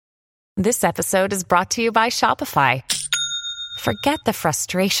This episode is brought to you by Shopify. Forget the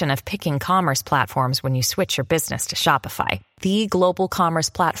frustration of picking commerce platforms when you switch your business to Shopify, the global commerce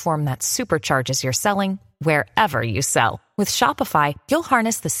platform that supercharges your selling wherever you sell. With Shopify, you'll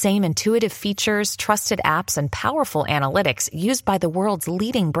harness the same intuitive features, trusted apps, and powerful analytics used by the world's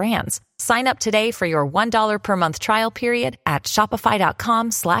leading brands. Sign up today for your $1 per month trial period at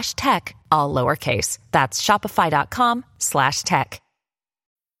shopify.com/tech, all lowercase. That's shopify.com/tech.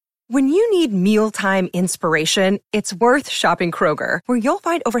 When you need mealtime inspiration, it's worth shopping Kroger, where you'll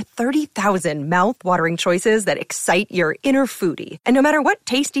find over 30,000 mouth-watering choices that excite your inner foodie. And no matter what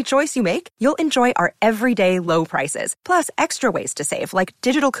tasty choice you make, you'll enjoy our everyday low prices, plus extra ways to save, like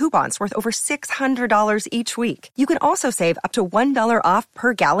digital coupons worth over $600 each week. You can also save up to $1 off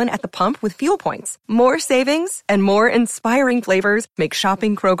per gallon at the pump with fuel points. More savings and more inspiring flavors make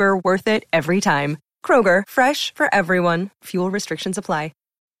shopping Kroger worth it every time. Kroger, fresh for everyone. Fuel restrictions apply.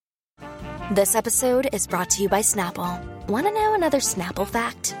 This episode is brought to you by Snapple. Want to know another Snapple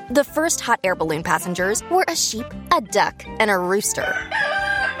fact? The first hot air balloon passengers were a sheep, a duck, and a rooster.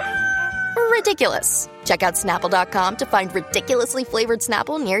 Ridiculous. Check out Snapple.com to find ridiculously flavored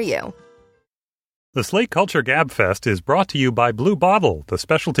Snapple near you. The Slate Culture Gabfest is brought to you by Blue Bottle, the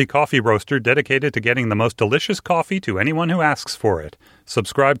specialty coffee roaster dedicated to getting the most delicious coffee to anyone who asks for it.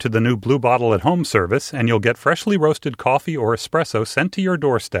 Subscribe to the new Blue Bottle at Home service, and you'll get freshly roasted coffee or espresso sent to your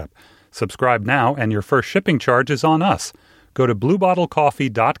doorstep. Subscribe now, and your first shipping charge is on us. Go to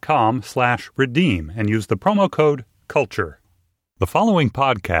bluebottlecoffee.com/redeem and use the promo code CULTURE. The following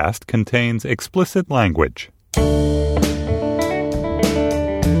podcast contains explicit language.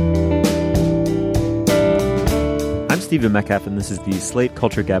 I'm Stephen Metcalf, and this is the Slate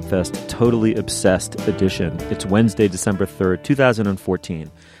Culture Gabfest Totally Obsessed edition. It's Wednesday, December 3rd, 2014.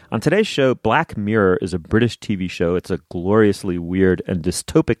 On today's show, Black Mirror is a British TV show. It's a gloriously weird and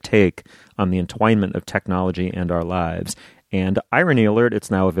dystopic take on the entwinement of technology and our lives. And irony alert,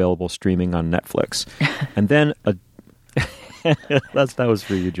 it's now available streaming on Netflix. And then that was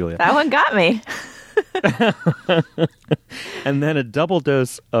for you, Julia. That one got me. And then a double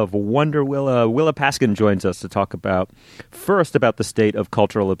dose of Wonder Willa. Willa Paskin joins us to talk first about the state of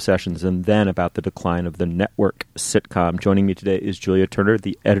cultural obsessions and then about the decline of the network sitcom. Joining me today is Julia Turner,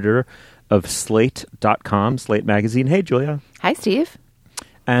 the editor of Slate.com, Slate Magazine. Hey, Julia. Hi, Steve.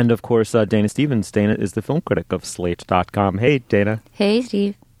 And, of course, Dana Stevens. Dana is the film critic of Slate.com. Hey, Dana. Hey,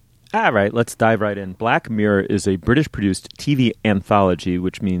 Steve. All right, let's dive right in. Black Mirror is a British-produced TV anthology,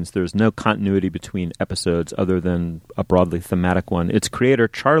 which means there's no continuity between episodes other than a broadly thematic one. Its creator,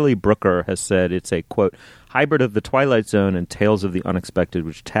 Charlie Brooker, has said it's a, quote, hybrid of The Twilight Zone and Tales of the Unexpected,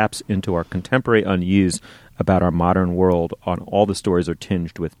 which taps into our contemporary unease about our modern world. On all the stories are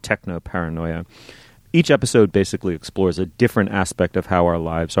tinged with techno-paranoia. Each episode basically explores a different aspect of how our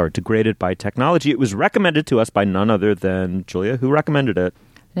lives are degraded by technology. It was recommended to us by none other than, Julia, who recommended it?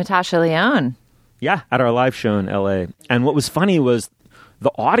 Natasha Lyonne. Yeah, at our live show in L.A. And what was funny was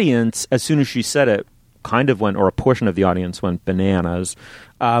the audience, as soon as she said it, kind of went, or a portion of the audience went bananas.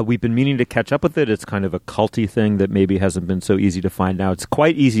 We've been meaning to catch up with it. It's kind of a culty thing that maybe hasn't been so easy to find now. It's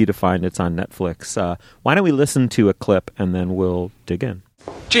quite easy to find. It's on Netflix. Why don't we listen to a clip and then we'll dig in.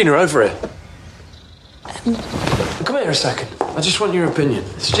 Gina, over here. Come here a second. I just want your opinion.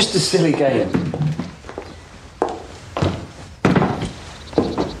 It's just a silly game.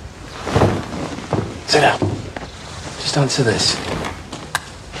 Sit down. Just answer this.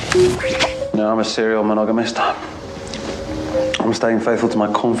 No, I'm a serial monogamist. I'm staying faithful to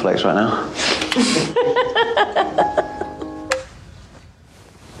my cornflakes right now.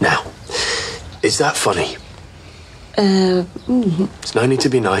 Now, is that funny? There's no need to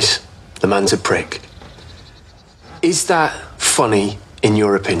be nice. The man's a prick. Is that funny, in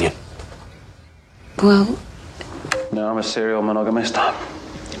your opinion? Well... No, I'm a serial monogamist.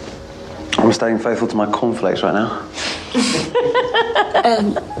 I'm staying faithful to my cornflakes right now.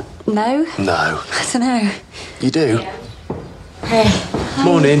 No. No. I don't know. You do? Hey.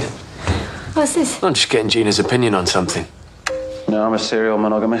 Morning. What's this? I'm just getting Gina's opinion on something. No, I'm a serial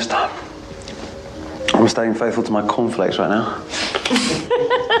monogamist. I'm staying faithful to my cornflakes right now.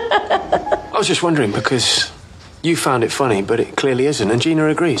 I was just wondering because you found it funny, but it clearly isn't, and Gina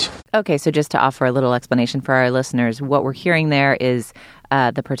agrees. Okay, so just to offer a little explanation for our listeners, what we're hearing there is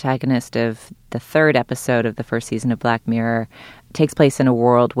the protagonist of the third episode of the first season of Black Mirror takes place in a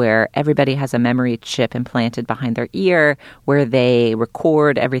world where everybody has a memory chip implanted behind their ear where they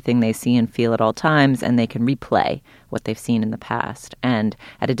record everything they see and feel at all times, and they can replay what they've seen in the past. And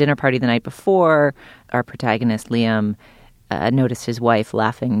at a dinner party the night before, our protagonist, Liam, noticed his wife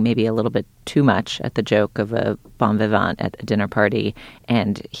laughing maybe a little bit too much at the joke of a bon vivant at a dinner party,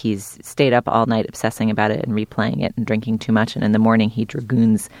 and he's stayed up all night obsessing about it and replaying it and drinking too much, and in the morning he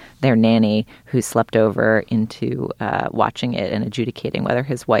dragoons their nanny who slept over into watching it and adjudicating whether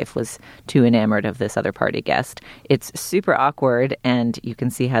his wife was too enamored of this other party guest. It's super awkward, and you can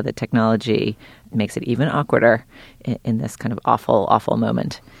see how the technology makes it even awkwarder in this kind of awful, awful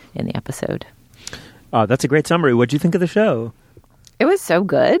moment in the episode. That's a great summary. What did you think of the show? It was so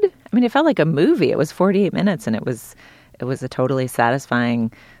good. I mean, it felt like a movie. It was 48 minutes, and it was a totally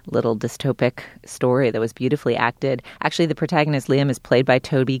satisfying little dystopic story that was beautifully acted. Actually, the protagonist, Liam, is played by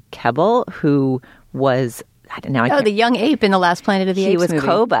Toby Kebbell, who was... the young ape in the last Planet of the Apes movie. He was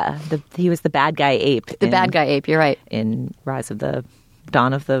Koba. He was the bad guy ape. Bad guy ape, you're right. In Rise of the...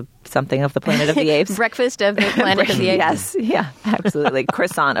 Dawn of the something of the Planet of the Apes. Breakfast of the Planet of the Apes. Yes, yeah, absolutely.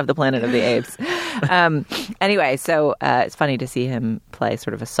 Croissant of the Planet of the Apes. Anyway, so it's funny to see him play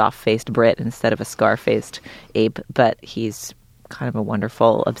sort of a soft-faced Brit instead of a scar-faced ape, but he's kind of a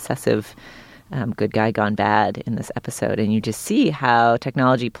wonderful, obsessive good guy gone bad in this episode. And you just see how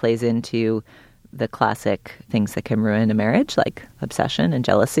technology plays into the classic things that can ruin a marriage, like obsession and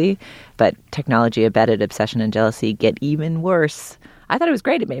jealousy. But technology-abetted obsession and jealousy get even worse. I thought it was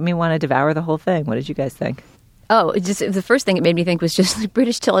great. It made me want to devour the whole thing. What did you guys think? Oh, the first thing it made me think was just like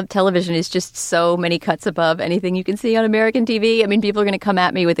British television is just so many cuts above anything you can see on American TV. I mean, people are going to come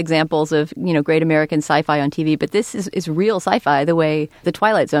at me with examples of, great American sci-fi on TV, but this is real sci-fi the way The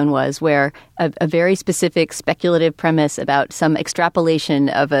Twilight Zone was, where a very specific speculative premise about some extrapolation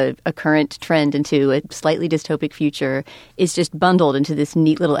of a current trend into a slightly dystopic future is just bundled into this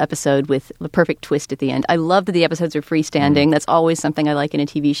neat little episode with a perfect twist at the end. I love that the episodes are freestanding. That's always something I like in a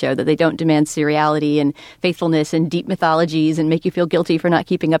TV show, that they don't demand seriality and faithfulness and deep mythologies and make you feel guilty for not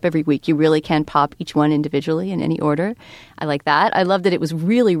keeping up every week. You really can pop each one individually in any order. I like that. I love that it was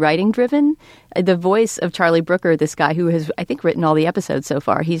really writing driven. The voice of Charlie Brooker, this guy who has, I think, written all the episodes so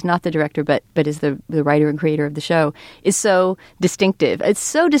far, he's not the director, but is the writer and creator of the show, is so distinctive. It's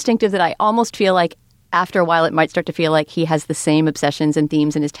so distinctive that I almost feel like after a while, it might start to feel like he has the same obsessions and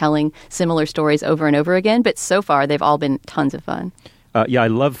themes and is telling similar stories over and over again. But so far, they've all been tons of fun. I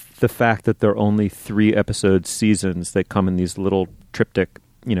love the fact that there are only 3 episode seasons that come in these little triptych,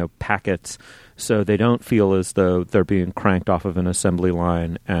 packets, so they don't feel as though they're being cranked off of an assembly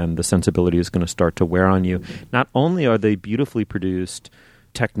line and the sensibility is going to start to wear on you. Not only are they beautifully produced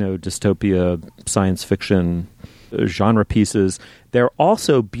techno, dystopia, science fiction genre pieces, they're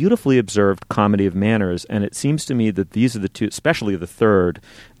also beautifully observed comedy of manners, and it seems to me that these are the two, especially the third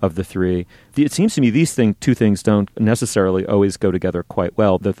of the 3. It seems to me these two things don't necessarily always go together quite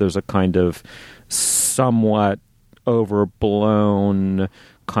well, that there's a kind of somewhat overblown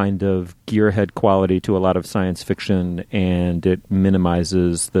kind of gearhead quality to a lot of science fiction, and it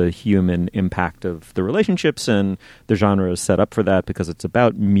minimizes the human impact of the relationships, and the genre is set up for that because it's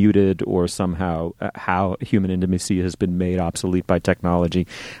about muted or somehow how human intimacy has been made obsolete by technology.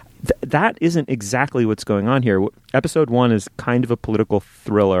 That isn't exactly what's going on here. Episode 1 is kind of a political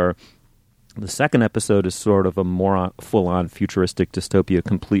thriller. The second episode is sort of a more full-on futuristic dystopia,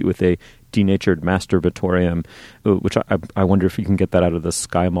 complete with a denatured masturbatorium, which I wonder if you can get that out of the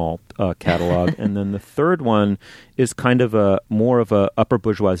Sky Mall catalog. And then the third one is kind of more of a upper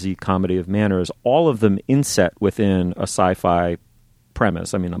bourgeoisie comedy of manners, all of them inset within a sci-fi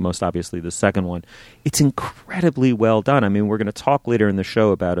premise. I mean, most obviously the second one. It's incredibly well done. I mean, we're going to talk later in the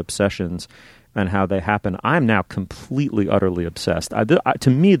show about obsessions and how they happen. I'm now completely, utterly obsessed. To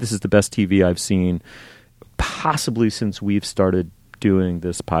me, this is the best TV I've seen possibly since we've started doing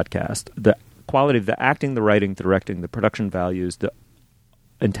this podcast. The quality of the acting, the writing, the directing, the production values, the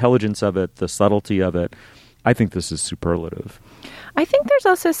intelligence of it, the subtlety of it. I think this is superlative. I think there's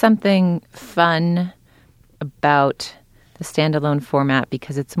also something fun about the standalone format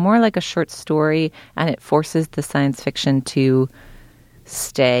because it's more like a short story and it forces the science fiction to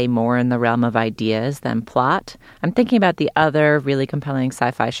stay more in the realm of ideas than plot. I'm thinking about the other really compelling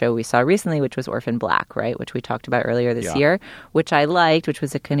sci-fi show we saw recently, which was Orphan Black, right? Which we talked about earlier this year, which I liked, which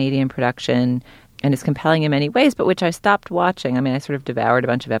was a Canadian production and is compelling in many ways, but which I stopped watching. I mean, I sort of devoured a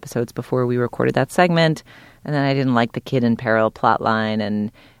bunch of episodes before we recorded that segment, and then I didn't like the kid in peril plot line,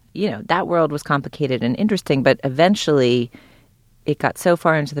 and, that world was complicated and interesting, but eventually it got so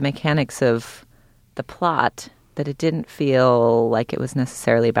far into the mechanics of the plot that it didn't feel like it was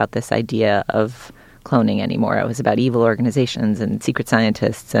necessarily about this idea of cloning anymore. It was about evil organizations and secret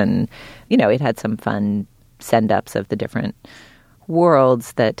scientists, and, it had some fun send-ups of the different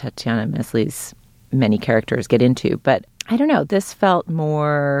worlds that Tatiana Maslany's many characters get into. But I don't know, this felt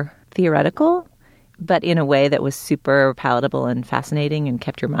more theoretical, but in a way that was super palatable and fascinating and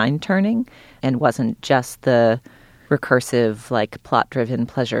kept your mind turning and wasn't just the recursive, like plot-driven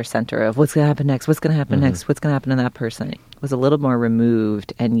pleasure center of what's going to happen next, what's going to happen next, what's going to happen to that person. It was a little more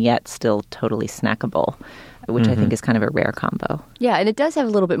removed and yet still totally snackable, which I think is kind of a rare combo. Yeah, and it does have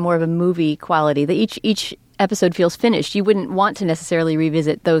a little bit more of a movie quality. That each episode feels finished. You wouldn't want to necessarily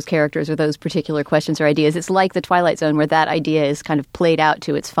revisit those characters or those particular questions or ideas. It's like The Twilight Zone, where that idea is kind of played out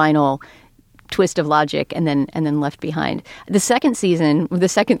to its final twist of logic and then left behind. The second season, the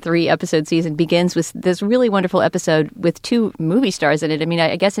second 3-episode season, begins with this really wonderful episode with 2 movie stars in it. I mean,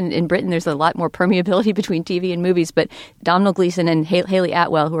 I guess in Britain there's a lot more permeability between TV and movies, but Domhnall Gleeson and Hayley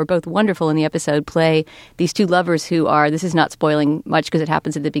Atwell, who are both wonderful in the episode, play these 2 lovers who are, this is not spoiling much because it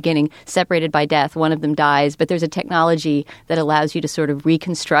happens at the beginning, separated by death. One of them dies, but there's a technology that allows you to sort of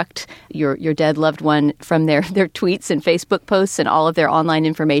reconstruct your dead loved one from their tweets and Facebook posts and all of their online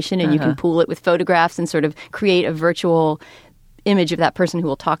information, and you can pool it with photographs and sort of create a virtual image of that person who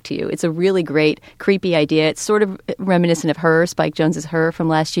will talk to you. It's a really great, creepy idea. It's sort of reminiscent of Her, Spike Jonze's Her from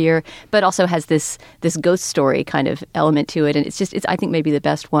last year, but also has this ghost story kind of element to it. And it's I think maybe the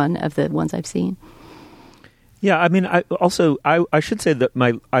best one of the ones I've seen. Yeah, I mean, I should say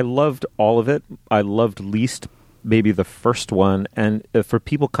that I loved all of it. I loved least maybe the first one. And for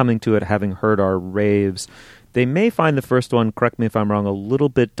people coming to it having heard our raves, they may find the first one, correct me if I'm wrong, a little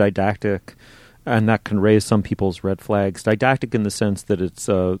bit didactic, and that can raise some people's red flags. Didactic in the sense that it's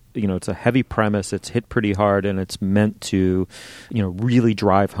a heavy premise, it's hit pretty hard, and it's meant to, really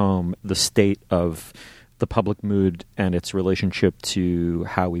drive home the state of the public mood and its relationship to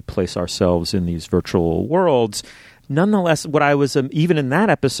how we place ourselves in these virtual worlds. Nonetheless, what I was even in that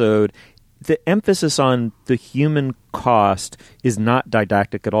episode, the emphasis on the human cost is not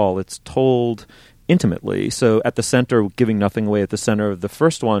didactic at all. It's told intimately. So at the center, giving nothing away, at the center of the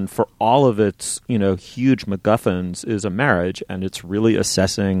first one, for all of its, huge MacGuffins, is a marriage, and it's really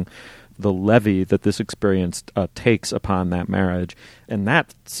assessing the levy that this experience takes upon that marriage. And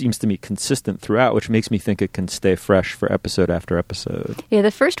that seems to me consistent throughout, which makes me think it can stay fresh for episode after episode. Yeah,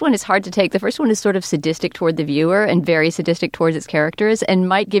 the first one is hard to take. The first one is sort of sadistic toward the viewer and very sadistic towards its characters, and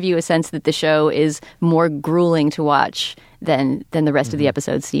might give you a sense that the show is more grueling to watch than the rest of the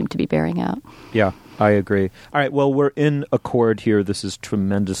episodes seem to be bearing out. Yeah, I agree. All right, well, we're in accord here. This is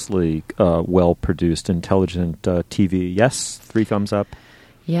tremendously well-produced, intelligent TV. Yes? 3 thumbs up?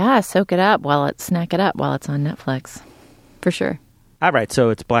 Yeah, snack it up while it's on Netflix. For sure. All right, so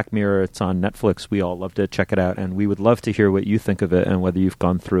it's Black Mirror. It's on Netflix. We all loved it. Check it out. And we would love to hear what you think of it and whether you've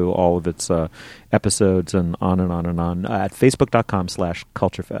gone through all of its episodes and on and on and on at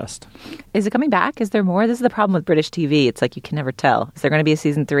facebook.com/culturefest. Is it coming back? Is there more? This is the problem with British TV. It's like you can never tell. Is there going to be a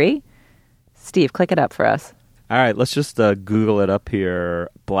season 3? Steve, click it up for us. All right, let's just Google it up here.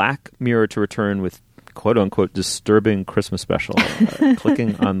 Black Mirror to return with quote-unquote disturbing Christmas special.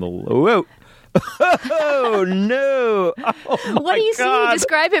 Clicking on the... Whoa! Oh, no! Oh, what do you God. see?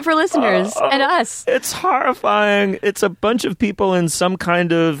 Describe it for listeners and us. It's horrifying. It's a bunch of people in some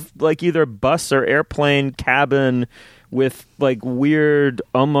kind of, either bus or airplane cabin with, weird,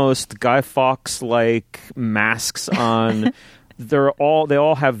 almost Guy Fawkes-like masks on. They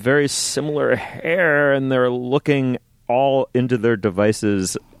all have very similar hair, and they're looking all into their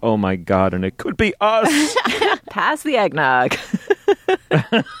devices. Oh my God, and it could be us. Pass the eggnog.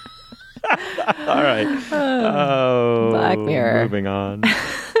 All right. Oh, Black Mirror. Moving on.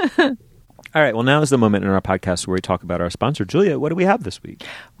 All right, well, now is the moment in our podcast where we talk about our sponsor. Julia, what do we have this week?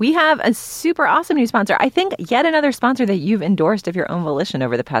 We have a super awesome new sponsor. I think yet another sponsor that you've endorsed of your own volition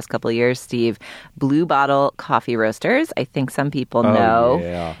over the past couple of years, Steve. Blue Bottle Coffee Roasters. I think some people know.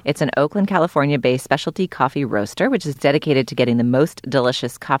 Yeah. It's an Oakland, California-based specialty coffee roaster, which is dedicated to getting the most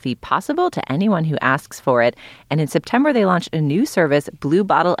delicious coffee possible to anyone who asks for it. And in September, they launched a new service, Blue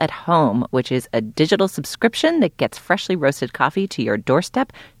Bottle at Home, which is a digital subscription that gets freshly roasted coffee to your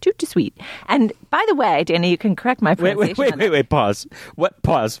doorstep, toot to sweet. And by the way, Dana, you can correct my pronunciation. Wait, pause.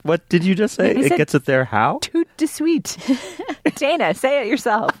 Pause. What did you just say? It gets it there how? Toot de sweet. Dana, say it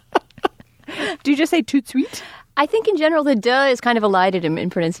yourself. Do you just say toot sweet? I think in general the duh is kind of elided in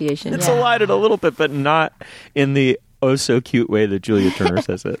pronunciation. It's elided a little bit, but not in the oh-so-cute way that Julia Turner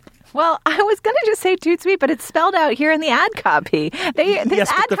says it. Well, I was going to just say toot sweet, but it's spelled out here in the ad copy.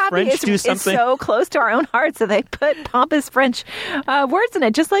 This ad copy is so close to our own hearts that they put pompous French words in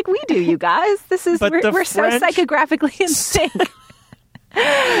it, just like we do, you guys. We're so psychographically in sync.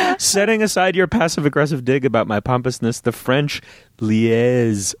 Setting aside your passive-aggressive dig about my pompousness, the French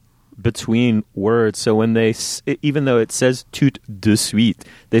liaise between words. So when even though it says tout de suite,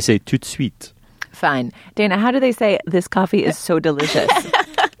 they say tout de suite. Fine. Dana, how do they say this coffee is so delicious?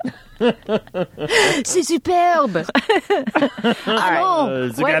 C'est superbe.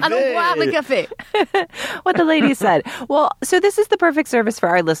 Allons boire le café. What the lady said. Well, so this is the perfect service for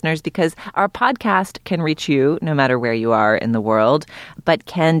our listeners because our podcast can reach you no matter where you are in the world. But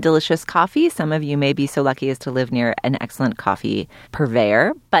can delicious coffee? Some of you may be so lucky as to live near an excellent coffee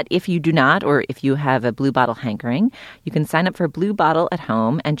purveyor. But if you do not, or if you have a Blue Bottle hankering, you can sign up for Blue Bottle at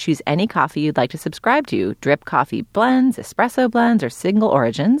home and choose any coffee you'd like to subscribe to. Drip coffee blends, espresso blends, or single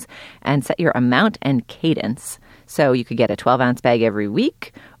origins, and set your amount and cadence. So you could get a 12-ounce bag every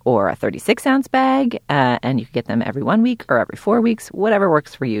week or a 36-ounce bag, and you could get them every 1 week or every 4 weeks, whatever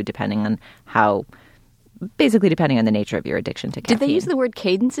works for you, depending on the nature of your addiction to caffeine. Did they use the word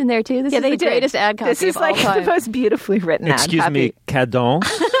cadence in there, too? This is the greatest ad copy This is of all time. the most beautifully written ad copy. Excuse me,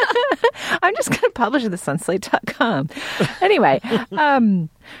 cadence? I'm just going to publish this on Slate.com. Anyway, from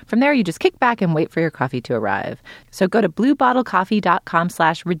there, you just kick back and wait for your coffee to arrive. So go to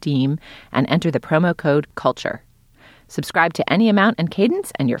bluebottlecoffee.com/redeem and enter the promo code CULTURE. Subscribe to any amount and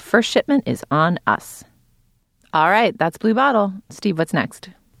cadence, and your first shipment is on us. All right, that's Blue Bottle. Steve, what's next?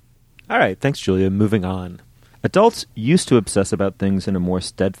 All right, thanks, Julia. Moving on. Adults used to obsess about things in a more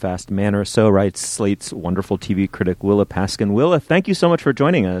steadfast manner, so writes Slate's wonderful TV critic Willa Paskin. Willa, thank you so much for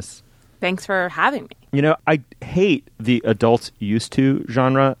joining us. Thanks for having me. You know, I hate the adults used to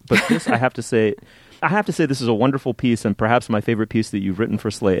genre, but this, I have to say this is a wonderful piece and perhaps my favorite piece that you've written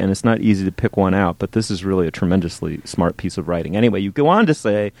for Slate, and it's not easy to pick one out, but this is really a tremendously smart piece of writing. Anyway, you go on to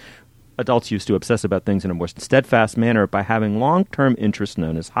say, adults used to obsess about things in a more steadfast manner by having long-term interests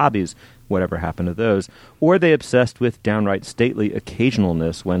known as hobbies, whatever happened to those, or they obsessed with downright stately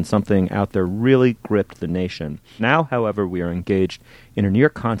occasionalness when something out there really gripped the nation. Now, however, we are engaged in a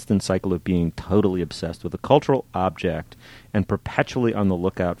near-constant cycle of being totally obsessed with a cultural object and perpetually on the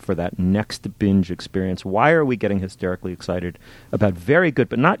lookout for that next binge experience. Why are we getting hysterically excited about very good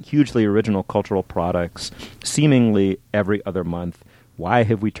but not hugely original cultural products seemingly every other month? Why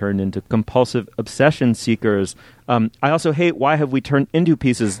have we turned into compulsive obsession seekers? I also hate why have we turned into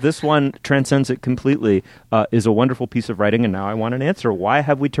pieces. This one transcends it completely, is a wonderful piece of writing, and now I want an answer. Why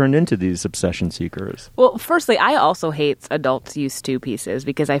have we turned into these obsession seekers? Well, firstly, I also hate adults used to pieces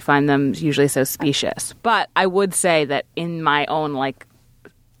because I find them usually so specious. But I would say that in my own,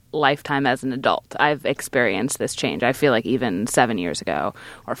 lifetime as an adult, I've experienced this change. I feel like even 7 years ago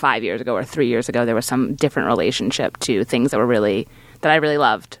or 5 years ago or 3 years ago, there was some different relationship to things that I really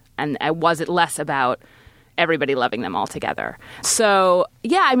loved. And it wasn't less about everybody loving them all together. So,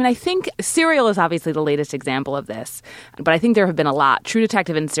 yeah, I mean, I think Serial is obviously the latest example of this. But I think there have been a lot. True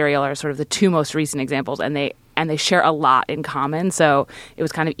Detective and Serial are sort of the two most recent examples, and they share a lot in common. So it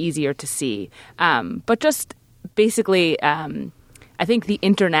was kind of easier to see. But just basically, I think the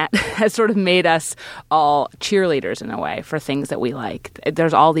internet has sort of made us all cheerleaders in a way for things that we like.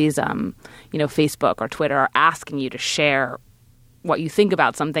 There's all these, Facebook or Twitter are asking you to share what you think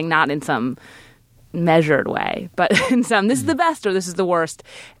about something, not in some measured way, but in some, this is the best or this is the worst.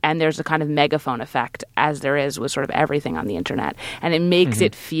 And there's a kind of megaphone effect, as there is with sort of everything on the internet. And it makes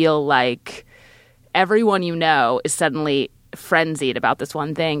it feel like everyone you know is suddenly frenzied about this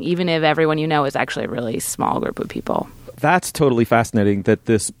one thing, even if everyone you know is actually a really small group of people. That's totally fascinating that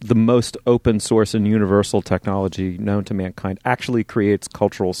the most open source and universal technology known to mankind actually creates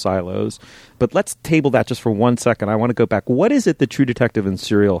cultural silos. But let's table that just for 1 second. I want to go back. What is it that True Detective and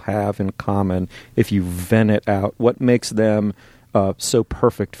Serial have in common if you vent it out? What makes them so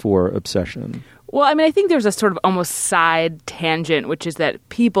perfect for obsession? Well, I mean, I think there's a sort of almost side tangent, which is that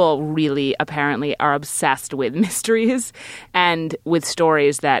people really apparently are obsessed with mysteries and with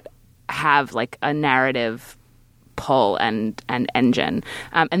stories that have like a narrative pull and engine.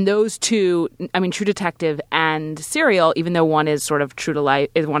 And those two, I mean, True Detective and Serial, even though one is sort of true to life,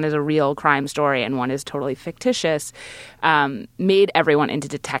 one is a real crime story and one is totally fictitious, made everyone into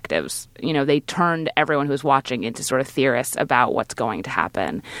detectives. You know, they turned everyone who was watching into sort of theorists about what's going to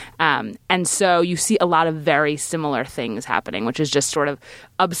happen. And so you see a lot of very similar things happening, which is just sort of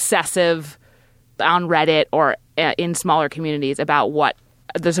obsessive on Reddit or in smaller communities about what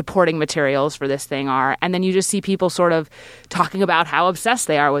the supporting materials for this thing are. And then you just see people sort of talking about how obsessed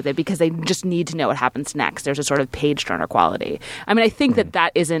they are with it because they just need to know what happens next. There's a sort of page-turner quality. I mean, I think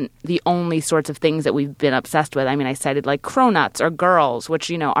that isn't the only sorts of things that we've been obsessed with. I mean, I cited like Cronuts or Girls, which,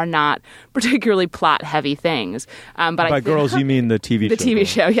 you know, are not particularly plot-heavy things. But by Girls, you mean the TV show. The TV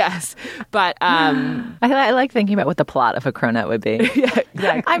show, yes. But I like thinking about what the plot of a Cronut would be. Yeah,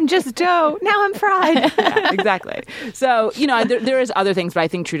 exactly. I'm just dough. Now I'm fried. Yeah, exactly. So, you know, there is other things, but I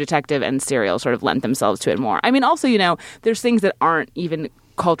think True Detective and Serial sort of lent themselves to it more. I mean, also, you know, there's things that aren't even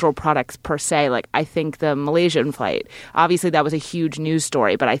cultural products per se. Like, I think the Malaysian flight, obviously that was a huge news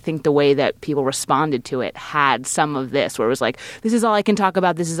story, but I think the way that people responded to it had some of this, where it was like, this is all I can talk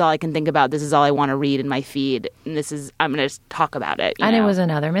about, this is all I can think about, this is all I want to read in my feed, and I'm going to talk about it. And it was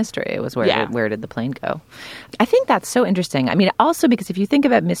another mystery. It was where did the plane go? I think that's so interesting. I mean, also because if you think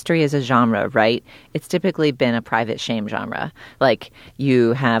about mystery as a genre, right, it's typically been a private shame genre. Like,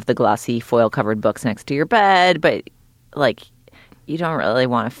 you have the glossy foil-covered books next to your bed, but, like, you don't really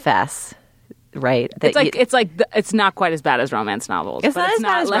want to fess, right? It's not quite as bad as romance novels. It's not as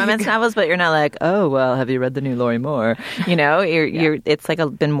bad as romance novels, but you're not like, oh, well, have you read the new Lori Moore? You know, it's like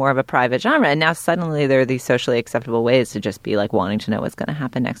been more of a private genre. And now suddenly there are these socially acceptable ways to just be like wanting to know what's going to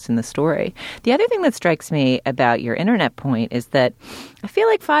happen next in the story. The other thing that strikes me about your internet point is that I feel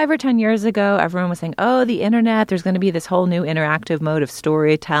like 5 or 10 years ago, everyone was saying, oh, the internet, there's going to be this whole new interactive mode of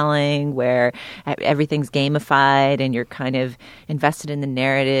storytelling where everything's gamified and you're kind of invested in the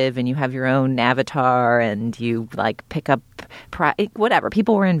narrative and you have your own avatar and you like pick up whatever.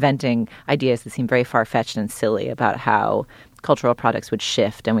 People were inventing ideas that seem very far-fetched and silly about how cultural products would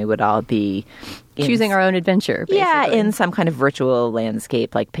shift and we would all be choosing our own adventure, basically. Yeah, in some kind of virtual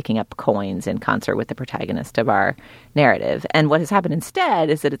landscape, like picking up coins in concert with the protagonist of our narrative. And what has happened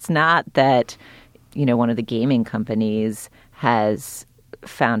instead is that it's not that, you know, one of the gaming companies has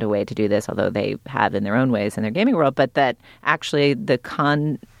found a way to do this, although they have in their own ways in their gaming world, but that actually the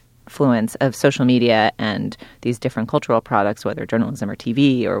confluence of social media and these different cultural products, whether journalism or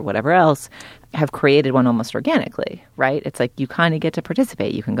TV or whatever else, have created one almost organically, right? It's like you kind of get to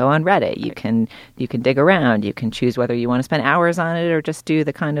participate. You can go on Reddit. You can dig around. You can choose whether you want to spend hours on it or just do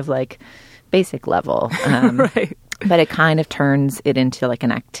the kind of like basic level. Right. But it kind of turns it into like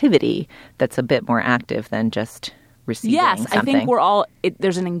an activity that's a bit more active than just receiving something. I think we're all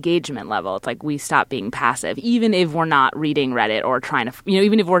there's an engagement level. It's like we stop being passive, even if we're not reading Reddit or trying to,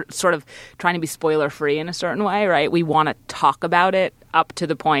 even if we're sort of trying to be spoiler free in a certain way, right? We want to talk about it up to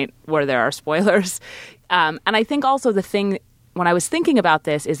the point where there are spoilers. And I think also the thing when I was thinking about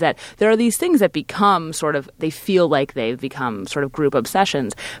this is that there are these things that become they feel like they've become sort of group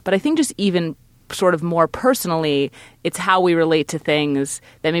obsessions. But I think just even sort of more personally, it's how we relate to things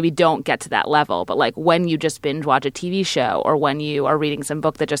that maybe don't get to that level. But like when you just binge watch a TV show or when you are reading some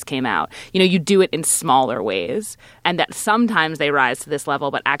book that just came out, you do it in smaller ways. And that sometimes they rise to this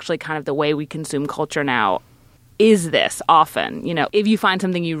level, but actually kind of the way we consume culture now is this often. If you find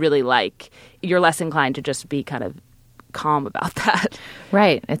something you really like, you're less inclined to just be kind of calm about that.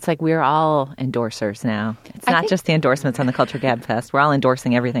 Right. It's like we're all endorsers now. It's not just the endorsements on the Culture Gab Fest. We're all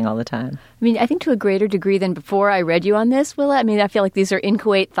endorsing everything all the time. I mean, I think to a greater degree than before I read you on this, Willa. I mean, I feel like these are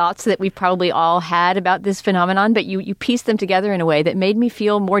inchoate thoughts that we've probably all had about this phenomenon, but you pieced them together in a way that made me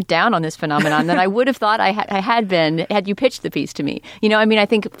feel more down on this phenomenon than I would have thought I had been had you pitched the piece to me. I mean, I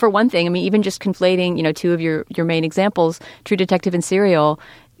think for one thing, even just conflating, two of your main examples, True Detective and Serial,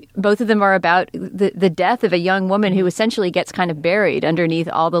 both of them are about the death of a young woman who essentially gets kind of buried underneath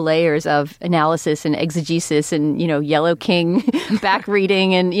all the layers of analysis and exegesis and, Yellow King back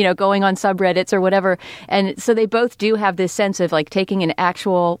reading and, going on subreddits or whatever. And so they both do have this sense of like taking an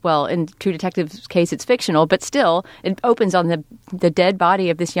actual, well, in True Detective's case, it's fictional, but still it opens on the dead body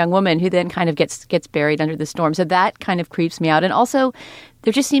of this young woman who then kind of gets buried under the storm. So that kind of creeps me out. And also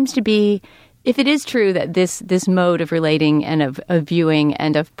there just seems to be, if it is true that this mode of relating and of viewing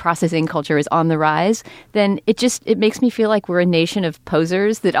and of processing culture is on the rise, then it makes me feel like we're a nation of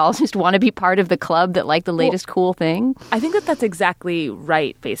posers that all just want to be part of the club that like the latest cool thing. I think that's exactly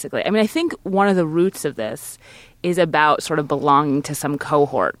right, basically. I mean, I think one of the roots of this is about sort of belonging to some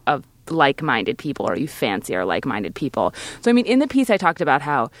cohort of like-minded people, or you fancier like-minded people. So, I mean, in the piece I talked about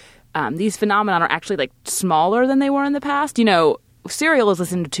how these phenomena are actually like smaller than they were in the past. Serial is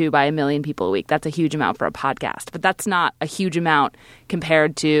listened to by 1 million people a week. That's a huge amount for a podcast, but that's not a huge amount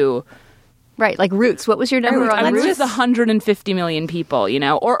compared to... Right, like Roots. What was your number on Roots? Roots? 150 million people,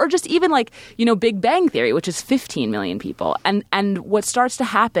 or just even like, Big Bang Theory, which is 15 million people. And what starts to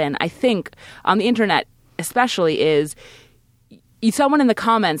happen, I think, on the internet especially is... Someone in the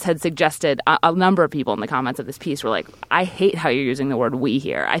comments had suggested, a number of people in the comments of this piece were like, I hate how you're using the word we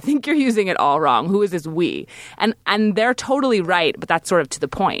here. I think you're using it all wrong. Who is this we? And they're totally right, but that's sort of to the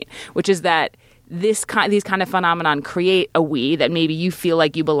point, which is that these kind of phenomenon create a we that maybe you feel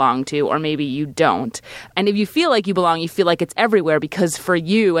like you belong to, or maybe you don't. And if you feel like you belong, you feel like it's everywhere because for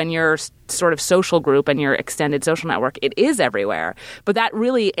you and your sort of social group and your extended social network, it is everywhere. But that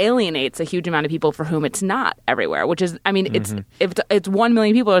really alienates a huge amount of people for whom it's not everywhere, which is, I mean, if it's 1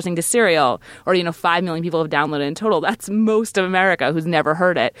 million people listening to Serial, or, 5 million people have downloaded in total, that's most of America who's never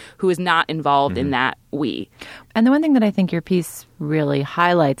heard it, who is not involved in that we. And the one thing that I think your piece really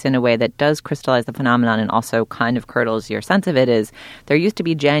highlights in a way that does crystallize the phenomenon and also kind of curdles your sense of it is there used to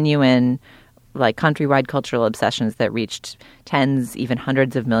be genuine like countrywide cultural obsessions that reached tens, even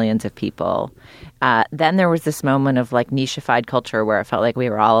hundreds of millions of people. Then there was this moment of like nicheified culture where it felt like we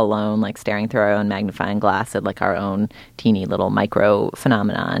were all alone, like staring through our own magnifying glass at like our own teeny little micro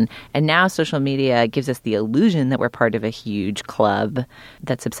phenomenon. And now social media gives us the illusion that we're part of a huge club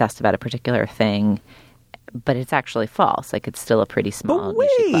that's obsessed about a particular thing. But it's actually false. Like, it's still a pretty small. But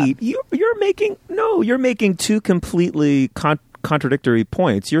wait, you're making two completely contradictory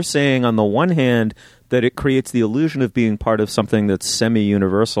points. You're saying on the one hand that it creates the illusion of being part of something that's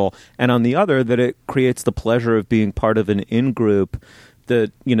semi-universal, and on the other that it creates the pleasure of being part of an in-group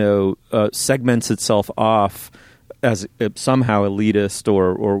that, segments itself off as somehow elitist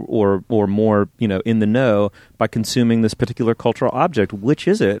or more, in the know by consuming this particular cultural object. Which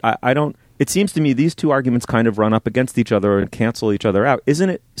is it? I don't. It seems to me these two arguments kind of run up against each other and cancel each other out.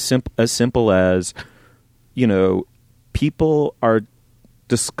 Isn't it as simple as, people are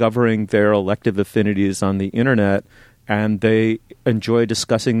discovering their elective affinities on the internet, and they enjoy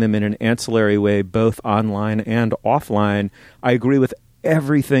discussing them in an ancillary way, both online and offline. I agree with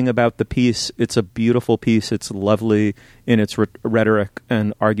everything about the piece. It's a beautiful piece. It's lovely in its rhetoric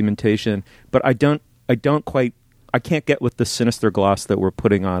and argumentation. But I can't get with the sinister gloss that we're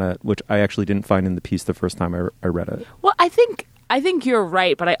putting on it, which I actually didn't find in the piece the first time I read it. Well, I think you're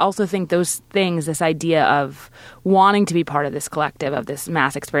right, but I also think those things, this idea of wanting to be part of this collective, of this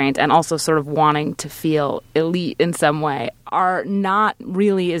mass experience, and also sort of wanting to feel elite in some way, are not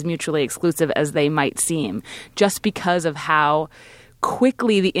really as mutually exclusive as they might seem, just because of how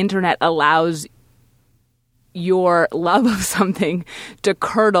quickly the internet allows your love of something to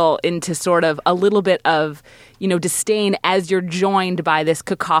curdle into sort of a little bit of, disdain as you're joined by this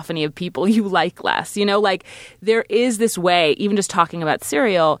cacophony of people you like less. Like there is this way, even just talking about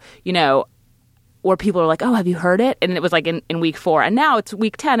Serial, where people are like, oh, have you heard it? And it was like in week 4. And now it's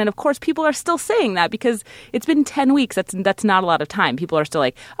week 10. And of course, people are still saying that because it's been 10 weeks. That's not a lot of time. People are still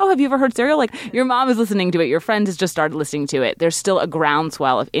like, oh, have you ever heard Serial? Like, your mom is listening to it. Your friend has just started listening to it. There's still a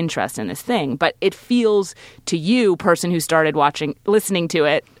groundswell of interest in this thing. But it feels to you, person who started listening to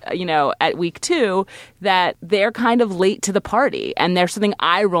it, at week 2, that they're kind of late to the party. And there's something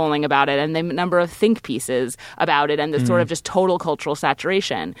eye-rolling about it, and the number of think pieces about it, and the sort of just total cultural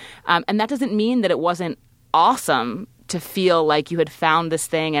saturation. And that doesn't mean that it wasn't awesome to feel like you had found this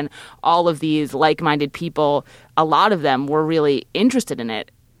thing and all of these like-minded people, a lot of them were really interested in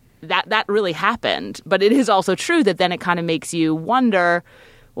it. That really happened. But it is also true that then it kind of makes you wonder,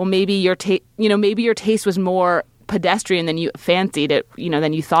 well, maybe your taste was more pedestrian than you fancied it,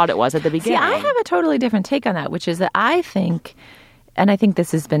 than you thought it was at the beginning. See, I have a totally different take on that, which is that I think, and I think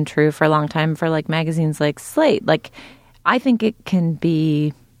this has been true for a long time for like magazines like Slate, like I think it can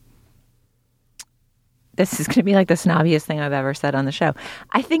be, this is going to be like the snobbiest thing I've ever said on the show.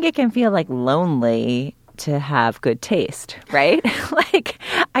 I think it can feel like lonely to have good taste, right? Like,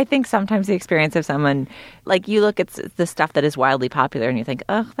 I think sometimes the experience of someone, like you look at the stuff that is wildly popular and you think,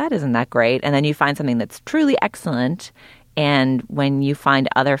 oh, that isn't that great. And then you find something that's truly excellent. And when you find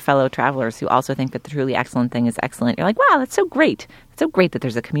other fellow travelers who also think that the truly excellent thing is excellent, you're like, wow, that's so great. It's so great that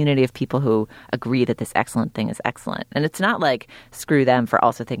there's a community of people who agree that this excellent thing is excellent. And it's not like, screw them for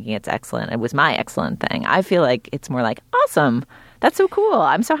also thinking it's excellent. It was my excellent thing. I feel like it's more like, awesome. That's so cool.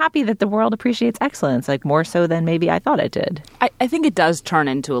 I'm so happy that the world appreciates excellence, like more so than maybe I thought it did. I think it does turn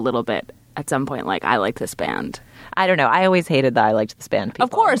into a little bit at some point, like, I like this band. I don't know. I always hated that I liked this band people.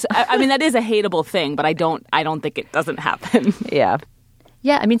 Of course. I mean, that is a hateable thing, but I don't think it doesn't happen. Yeah.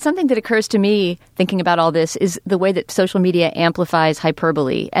 Yeah, I mean, something that occurs to me thinking about all this is the way that social media amplifies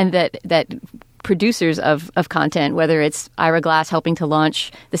hyperbole, and that producers of content, whether it's Ira Glass helping to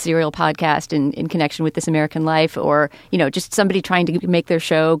launch the Serial podcast in connection with This American Life, or, just somebody trying to make their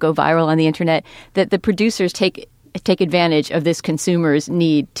show go viral on the internet, that the producers take advantage of this consumer's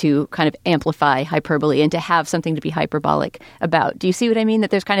need to kind of amplify hyperbole and to have something to be hyperbolic about. Do you see what I mean?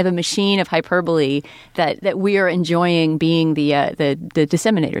 That there's kind of a machine of hyperbole that we are enjoying being the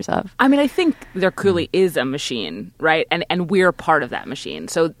disseminators of. I mean, I think there clearly is a machine, right? And we're part of that machine.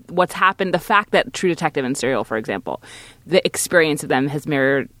 So what's happened, the fact that True Detective and Serial, for example, the experience of them has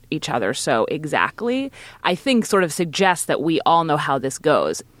mirrored each other so exactly, I think sort of suggests that we all know how this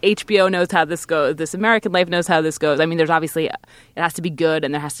goes. HBO knows how this goes. This American Life knows how this goes. I mean, there's obviously, it has to be good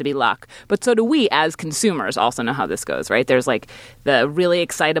and there has to be luck. But so do we as consumers also know how this goes, right? There's like the really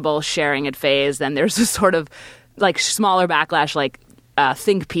excitable sharing it phase. Then there's a sort of like smaller backlash, like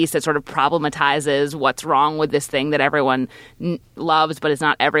think piece that sort of problematizes what's wrong with this thing that everyone loves but is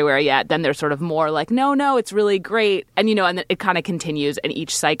not everywhere yet. Then there's sort of more like, no, it's really great. And, and then it kind of continues, and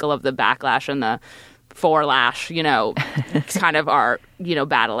each cycle of the backlash and the forelash, kind of are,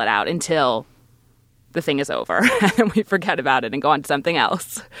 battle it out until the thing is over and we forget about it and go on to something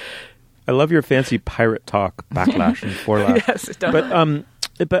else. I love your fancy pirate talk, backlash and forelash. Yes, it does.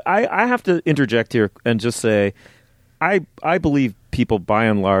 But I have to interject here and just say, I believe people, by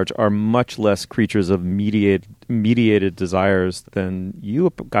and large, are much less creatures of mediated desires than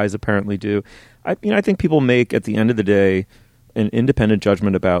you guys apparently do. I think people make, at the end of the day, an independent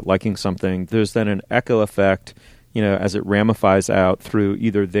judgment about liking something. There's then an echo effect, as it ramifies out through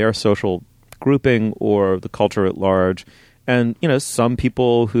either their social grouping or the culture at large. And, some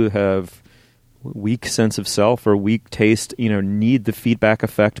people who have weak sense of self or weak taste, need the feedback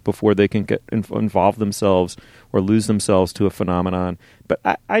effect before they can get involve themselves or lose themselves to a phenomenon. But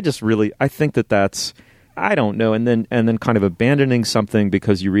I think that's, I don't know. And then kind of abandoning something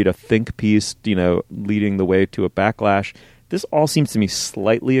because you read a think piece, leading the way to a backlash. This all seems to me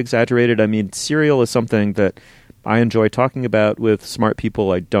slightly exaggerated. I mean, Serial is something that I enjoy talking about with smart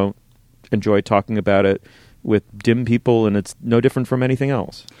people. I don't enjoy talking about it with dim people, and it's no different from anything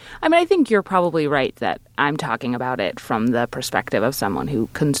else. I mean, I think you're probably right that I'm talking about it from the perspective of someone who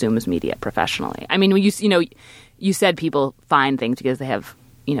consumes media professionally. I mean, you said people find things because they have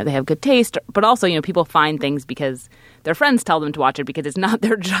good taste, but also, people find things because their friends tell them to watch it because it's not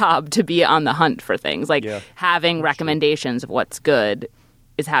their job to be on the hunt for things. Like having recommendations of what's good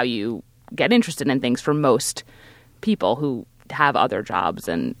is how you get interested in things for most people who have other jobs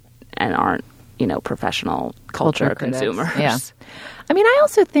and aren't, professional culture consumers. Yeah. I mean, I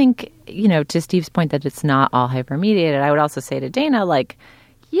also think, to Steve's point that it's not all hypermediated, I would also say to Dana,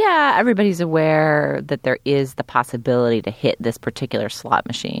 everybody's aware that there is the possibility to hit this particular slot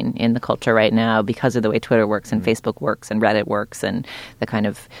machine in the culture right now because of the way Twitter works and Facebook works and Reddit works and the kind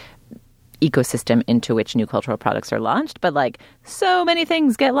of ecosystem into which new cultural products are launched. But so many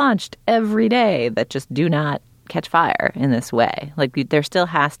things get launched every day that just do not catch fire in this way. There still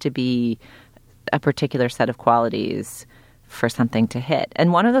has to be a particular set of qualities for something to hit.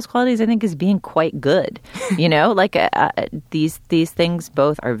 And one of those qualities, I think, is being quite good. These things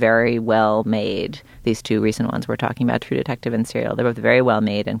both are very well made. These two recent ones we're talking about, True Detective and Serial, they're both very well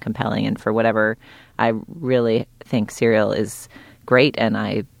made and compelling. And for whatever, I really think Serial is great, and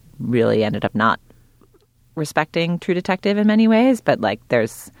I really ended up not respecting True Detective in many ways. But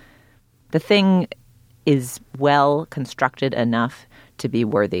the thing is well constructed enough to be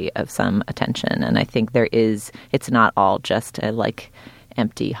worthy of some attention. And I think it's not all just a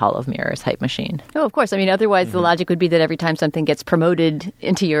empty Hall of Mirrors hype machine. Oh, of course. I mean, otherwise the logic would be that every time something gets promoted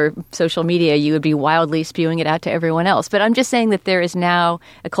into your social media, you would be wildly spewing it out to everyone else. But I'm just saying that there is now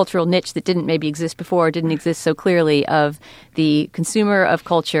a cultural niche that didn't maybe exist before, didn't exist so clearly, of the consumer of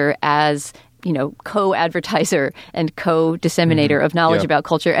culture as co-advertiser and co-disseminator of knowledge about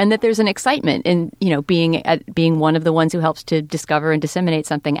culture, and that there's an excitement in, being one of the ones who helps to discover and disseminate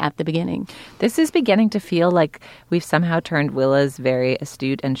something at the beginning. This is beginning to feel like we've somehow turned Willa's very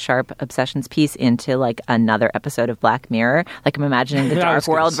astute and sharp obsessions piece into another episode of Black Mirror. I'm imagining the dark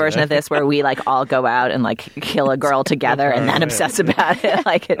world version of this where we all go out and kill a girl together and then obsess about it.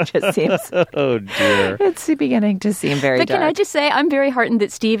 It just seems oh dear, it's beginning to seem very but dark. Can I just say, I'm very heartened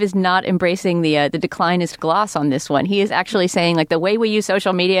that Steve is not embracing the declinist gloss on this one. He is actually saying the way we use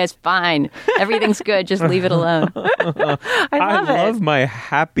social media is fine. Everything's good. Just leave it alone. I love my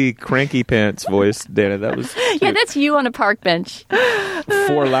happy cranky pants voice, Dana. That was cute. Yeah, that's you on a park bench.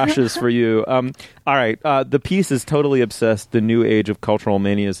 4 lashes for you. All right. The piece is Totally Obsessed, The New Age of Cultural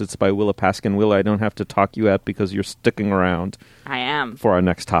Manias. It's by Willa Paskin. Willa, I don't have to talk you out because you're sticking around. I am. For our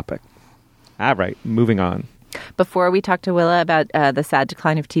next topic. All right. Moving on. Before we talk to Willa about the sad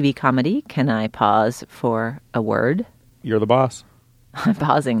decline of TV comedy, can I pause for a word? You're the boss. I'm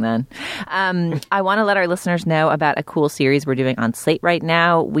pausing then. I want to let our listeners know about a cool series we're doing on Slate right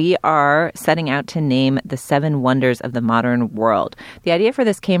now. We are setting out to name the 7 wonders of the modern world. The idea for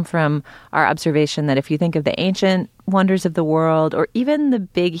this came from our observation that if you think of the ancient wonders of the world, or even the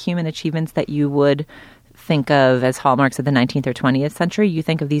big human achievements that you would think of as hallmarks of the 19th or 20th century, you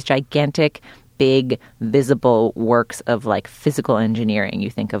think of these gigantic big, visible works of like physical engineering.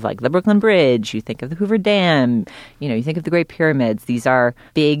 You think of like the Brooklyn Bridge, you think of the Hoover Dam, you think of the Great Pyramids. These are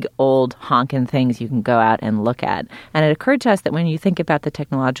big, old, honkin' things you can go out and look at. And it occurred to us that when you think about the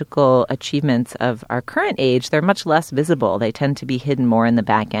technological achievements of our current age, they're much less visible. They tend to be hidden more in the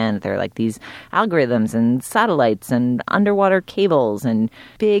back end. They're like these algorithms and satellites and underwater cables and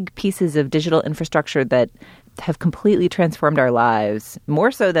big pieces of digital infrastructure that have completely transformed our lives,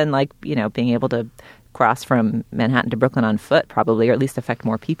 more so than being able to cross from Manhattan to Brooklyn on foot, probably, or at least affect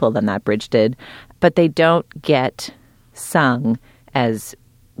more people than that bridge did. But they don't get sung as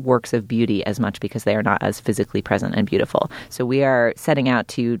works of beauty as much because they are not as physically present and beautiful. So we are setting out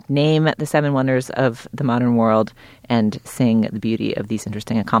to name the 7 wonders of the modern world and sing the beauty of these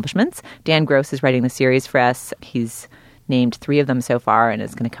interesting accomplishments. Dan Gross is writing the series for us. He's named 3 of them so far and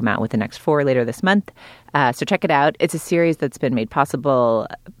is going to come out with the next 4 later this month. So check it out. It's a series that's been made possible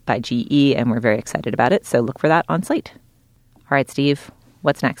by GE, and we're very excited about it. So look for that on Slate. All right, Steve,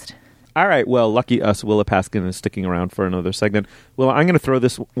 what's next? All right. Well, lucky us, Willa Paskin is sticking around for another segment. Well, I'm going to throw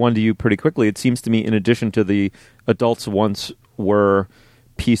this one to you pretty quickly. It seems to me, in addition to the adults once were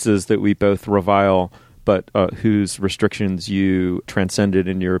pieces that we both revile, but whose restrictions you transcended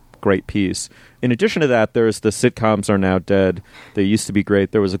in your great piece. In addition to that, there's the sitcoms are now dead. They used to be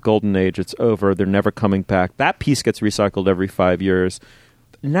great. There was a golden age. It's over. They're never coming back. That piece gets recycled every 5 years.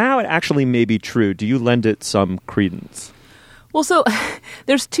 Now it actually may be true. Do you lend it some credence? Well, so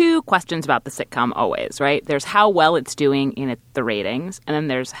there's 2 questions about the sitcom always, right? There's how well it's doing in the ratings, and then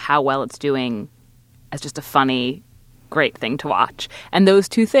there's how well it's doing as just a funny, great thing to watch. And those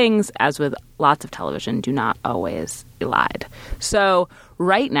 2 things, as with lots of television, do not always elide. So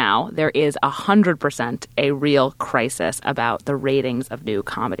right now, there is 100% a real crisis about the ratings of new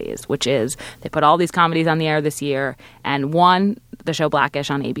comedies, which is they put all these comedies on the air this year, and the show Blackish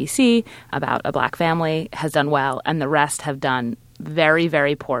on ABC about a black family has done well, and the rest have done very,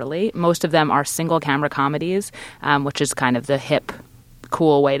 very poorly. Most of them are single-camera comedies, which is kind of the hip,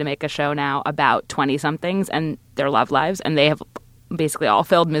 cool way to make a show now about 20-somethings and their love lives, and they have basically all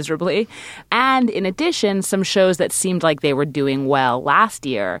failed miserably. And in addition, some shows that seemed like they were doing well last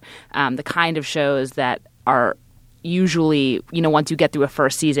year, the kind of shows that are usually, once you get through a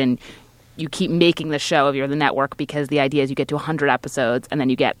first season, you keep making the show if you're the network because the idea is you get to 100 episodes and then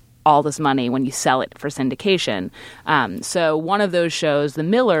you get all this money when you sell it for syndication. So one of those shows, The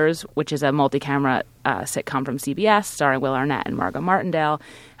Millers, which is a multi-camera sitcom from CBS starring Will Arnett and Margot Martindale,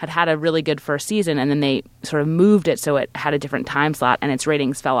 had a really good first season, and then they sort of moved it so it had a different time slot, and its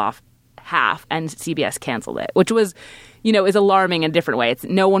ratings fell off half, and CBS canceled it, which was, is alarming in a different way.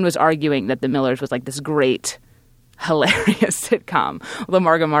 No one was arguing that The Millers was like this great, hilarious sitcom, although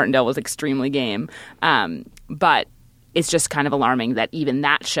Margot Martindale was extremely game. But it's just kind of alarming that even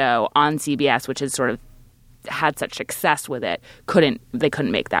that show on CBS, which has sort of had such success with it, couldn't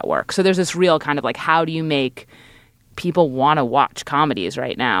make that work. So there's this real kind of like, how do you make people want to watch comedies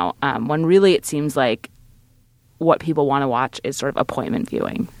right now when really it seems like what people want to watch is sort of appointment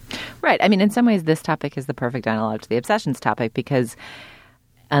viewing. Right. I mean, in some ways, this topic is the perfect analog to the obsessions topic because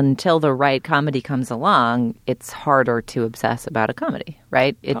until the right comedy comes along, it's harder to obsess about a comedy,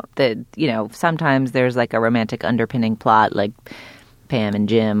 right? Sometimes there's like a romantic underpinning plot, like Pam and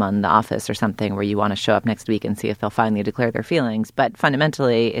Jim on The Office or something, where you want to show up next week and see if they'll finally declare their feelings. But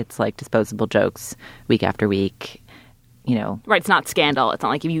fundamentally, it's like disposable jokes week after week, Right, it's not Scandal. It's not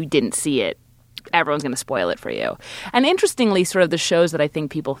like if you didn't see it, everyone's going to spoil it for you. And interestingly, sort of the shows that I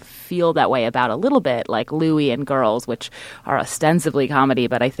think people feel that way about a little bit, like Louie and Girls, which are ostensibly comedy,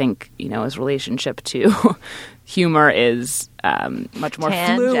 but I think, his relationship to humor is much more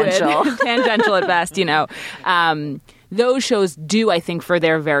tangential. Fluid. Tangential at best, Those shows do, I think, for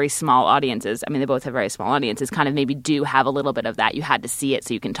their very small audiences, I mean, they both have very small audiences, kind of maybe do have a little bit of that. You had to see it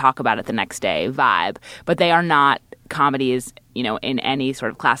so you can talk about it the next day vibe. But they are not comedies, in any sort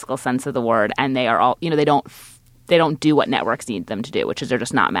of classical sense of the word. And they are all, they don't do what networks need them to do, which is they're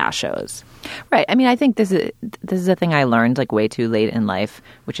just not mass shows. Right. I mean, I think this is a thing I learned like way too late in life,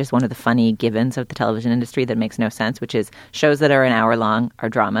 which is one of the funny givens of the television industry that makes no sense, which is shows that are an hour long are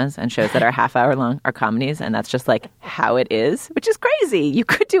dramas and shows that are half hour long are comedies. And that's just like how it is, which is crazy. You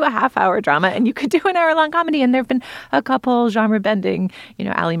could do a half hour drama and you could do an hour long comedy. And there have been a couple genre bending,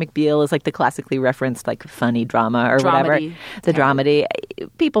 Ally McBeal is like the classically referenced like funny drama or whatever. The dramedy.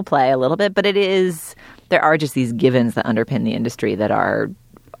 People play a little bit, but there are just these givens that underpin the industry that are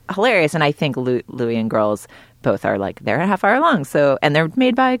hilarious. And I think Louie and Girls both are like, they're a half hour long. So, and they're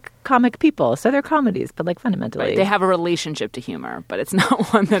made by comic people. So they're comedies, but like fundamentally. Right. They have a relationship to humor, but it's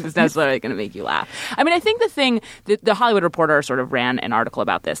not one that is necessarily going to make you laugh. I mean, I think the Hollywood Reporter sort of ran an article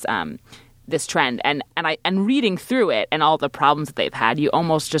about this. this trend. And reading through it and all the problems that they've had, you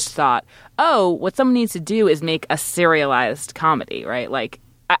almost just thought, oh, what someone needs to do is make a serialized comedy, right? Like,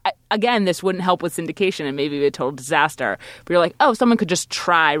 again, this wouldn't help with syndication and maybe be a total disaster. But you're like, oh, someone could just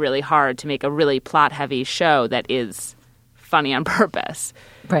try really hard to make a really plot-heavy show that is funny on purpose.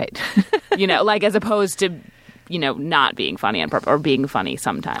 Right. Like as opposed to, not being funny on purpose or being funny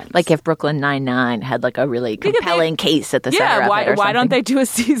sometimes. Like if Brooklyn Nine-Nine had like a really compelling case at the center of it or something. Why don't they do a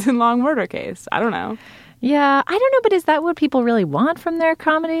season-long murder case? I don't know. Yeah, I don't know, but is that what people really want from their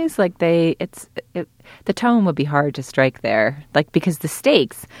comedies? Like the tone would be hard to strike there, like because the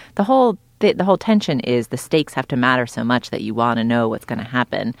stakes, the whole tension is the stakes have to matter so much that you want to know what's going to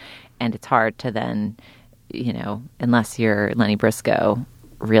happen, and it's hard to then, unless you're Lenny Briscoe,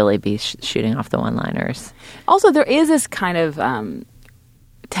 really be shooting off the one-liners. Also, there is this kind of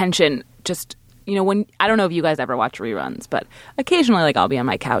tension just. When I don't know if you guys ever watch reruns, but occasionally, like I'll be on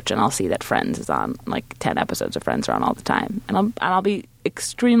my couch and I'll see that Friends is on, like 10 episodes of Friends are on all the time, and I'll be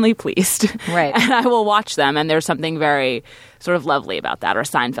extremely pleased, right? And I will watch them, and there's something very sort of lovely about that. Or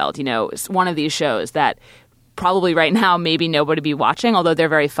Seinfeld, it's one of these shows that probably right now maybe nobody be watching, although they're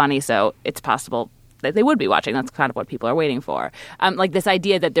very funny, so it's possible that they would be watching. That's kind of what people are waiting for. Like this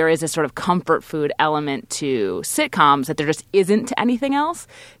idea that there is this sort of comfort food element to sitcoms that there just isn't to anything else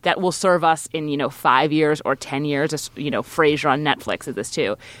that will serve us in, 5 years or 10 years. Frasier on Netflix is this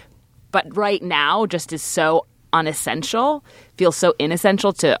too. But right now just is so unessential, feels so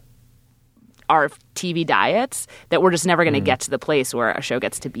inessential to our TV diets that we're just never going to get to the place where a show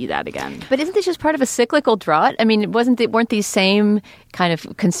gets to be that again. But isn't this just part of a cyclical drought? I mean, weren't these same kind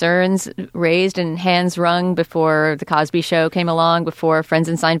of concerns raised and hands wrung before The Cosby Show came along, before Friends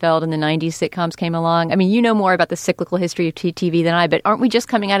and Seinfeld and the 90s sitcoms came along? I mean, you know more about the cyclical history of TV than I, but aren't we just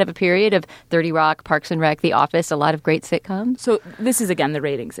coming out of a period of 30 Rock, Parks and Rec, The Office, a lot of great sitcoms? So this is, again, the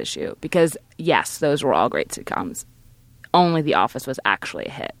ratings issue because, yes, those were all great sitcoms. Only The Office was actually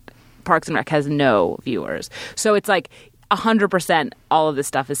a hit. Parks and Rec has no viewers. So it's like 100% all of this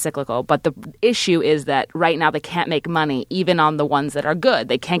stuff is cyclical. But the issue is that right now they can't make money even on the ones that are good.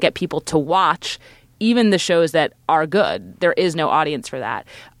 They can't get people to watch even the shows that are good. There is no audience for that,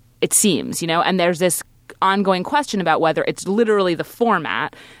 it seems, and there's this ongoing question about whether it's literally the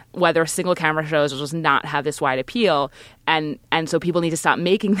format, whether single camera shows will just not have this wide appeal. And so people need to stop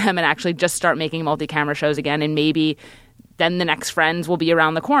making them and actually just start making multi-camera shows again, and maybe then the next Friends will be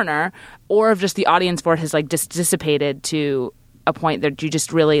around the corner, or if just the audience for it has like just dissipated to a point that you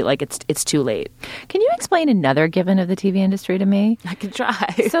just really like it's too late. Can you explain another given of the TV industry to me? I can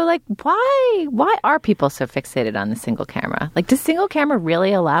try. So like why are people so fixated on the single camera? Like, does single camera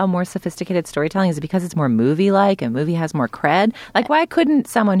really allow more sophisticated storytelling? Is it because it's more movie-like, a movie has more cred? Like, why couldn't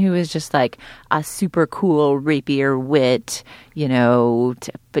someone who is just like a super cool rapier wit,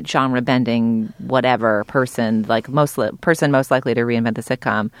 but genre-bending whatever person, like most likely to reinvent the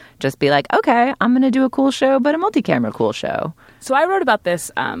sitcom, just be like, okay, I'm going to do a cool show, but a multi-camera cool show? So I wrote about this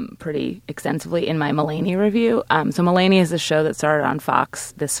pretty extensively in my Mulaney review. So Mulaney is a show that started on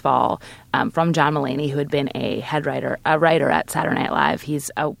Fox this fall from John Mulaney, who had been a writer at Saturday Night Live. He's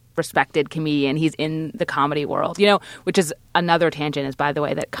a respected comedian. He's in the comedy world, which is another tangent is, by the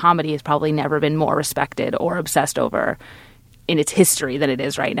way, that comedy has probably never been more respected or obsessed over in its history than it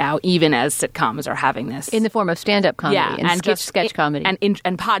is right now, even as sitcoms are having this. In the form of stand-up comedy and sketch comedy. And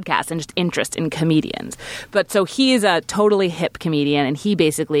podcasts and just interest in comedians. But so he is a totally hip comedian, and he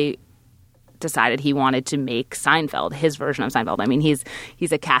basically decided he wanted to make Seinfeld, his version of Seinfeld. I mean, he's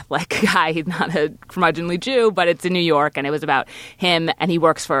a Catholic guy. He's not a curmudgeonly Jew, but it's in New York, and it was about him, and he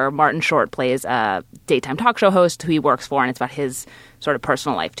works for Martin Short, plays a daytime talk show host who he works for, and it's about his sort of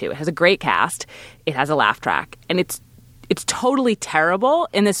personal life, too. It has a great cast. It has a laugh track, and it's totally terrible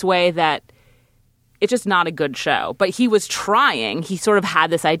in this way that it's just not a good show. But he was trying. He sort of had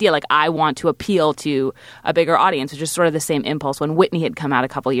this idea, like, I want to appeal to a bigger audience, which is sort of the same impulse. When Whitney had come out a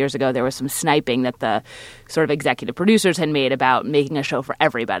couple years ago, there was some sniping that the sort of executive producers had made about making a show for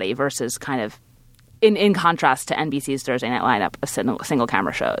everybody versus kind of in contrast to NBC's Thursday night lineup of single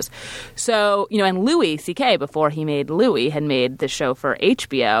camera shows. So, and Louis C.K., before he made Louis, had made this show for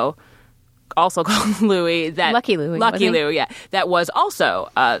HBO, also called Louis. Lucky Louie, yeah. That was also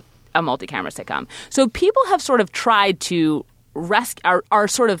a multi-camera sitcom. So people have sort of tried to our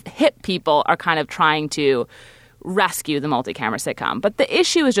sort of hip people are kind of trying to rescue the multi-camera sitcom. But the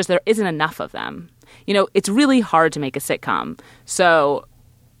issue is just there isn't enough of them. It's really hard to make a sitcom. So,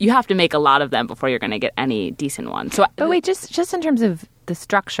 you have to make a lot of them before you're going to get any decent one. So, but wait, just in terms of the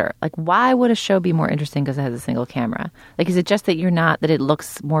structure, like why would a show be more interesting because it has a single camera? Like, is it just that that it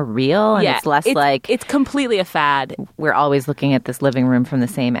looks more real and it's less like it's completely a fad? We're always looking at this living room from the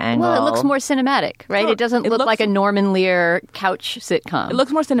same angle. Well, it looks more cinematic, right? Sure. It doesn't look like a Norman Lear couch sitcom. It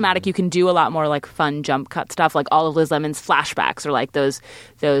looks more cinematic. You can do a lot more like fun jump cut stuff, like all of Liz Lemon's flashbacks or like those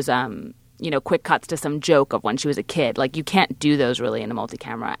quick cuts to some joke of when she was a kid. Like, you can't do those really in a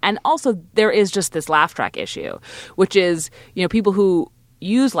multi-camera. And also, there is just this laugh track issue, which is, people who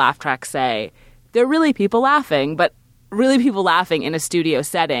use laugh tracks say they're really people laughing, but really people laughing in a studio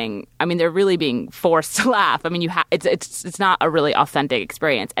setting, I mean, they're really being forced to laugh. I mean, it's not a really authentic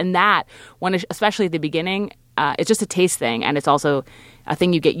experience. And that, especially at the beginning, it's just a taste thing, and it's also a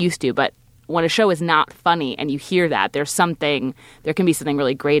thing you get used to. But when a show is not funny and you hear that, there can be something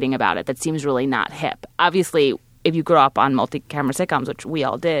really grating about it that seems really not hip. Obviously, if you grow up on multi-camera sitcoms, which we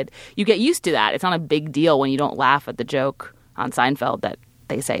all did, you get used to that. It's not a big deal when you don't laugh at the joke on Seinfeld that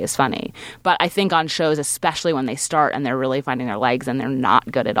they say is funny. But I think on shows, especially when they start and they're really finding their legs and they're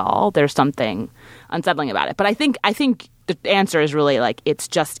not good at all, there's something unsettling about it. But I think the answer is really like it's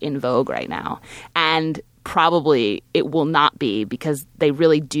just in vogue right now. And probably it will not be, because they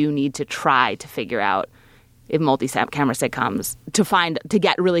really do need to try to figure out if multi-camera sitcoms, to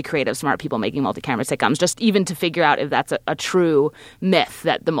get really creative, smart people making multi-camera sitcoms, just even to figure out if that's a true myth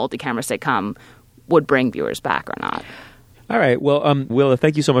that the multi-camera sitcom would bring viewers back or not. All right. Well, Willa,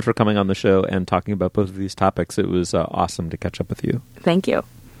 thank you so much for coming on the show and talking about both of these topics. It was awesome to catch up with you. Thank you.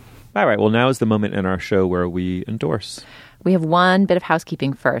 All right. Well, now is the moment in our show where we endorse. We have one bit of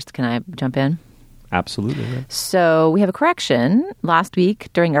housekeeping first. Can I jump in? Absolutely. Yeah. So we have a correction. Last week,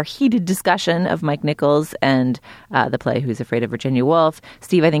 during our heated discussion of Mike Nichols and the play Who's Afraid of Virginia Woolf,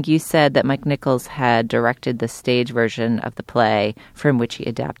 Steve, I think you said that Mike Nichols had directed the stage version of the play from which he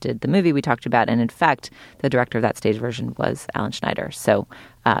adapted the movie we talked about. And in fact, the director of that stage version was Alan Schneider. So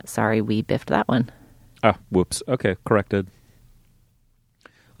sorry, we biffed that one. Ah, whoops. Okay, corrected.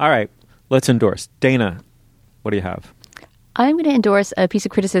 All right, let's endorse. Dana, what do you have? I'm going to endorse a piece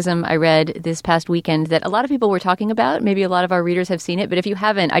of criticism I read this past weekend that a lot of people were talking about. Maybe a lot of our readers have seen it, but if you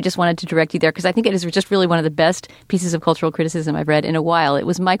haven't, I just wanted to direct you there because I think it is just really one of the best pieces of cultural criticism I've read in a while. It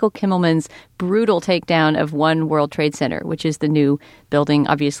was Michael Kimmelman's brutal takedown of One World Trade Center, which is the new building,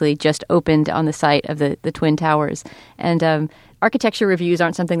 obviously just opened on the site of the Twin Towers. And architecture reviews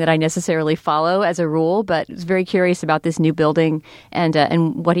aren't something that I necessarily follow as a rule, but I was very curious about this new building and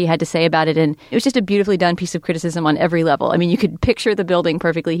what he had to say about it. And it was just a beautifully done piece of criticism on every level. I mean, you could picture the building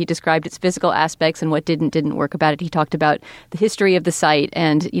perfectly. He described its physical aspects and what didn't work about it. He talked about the history of the site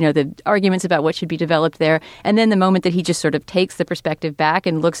and, the arguments about what should be developed there. And then the moment that he just sort of takes the perspective back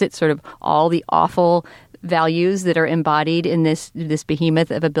and looks at sort of all the awful values that are embodied in this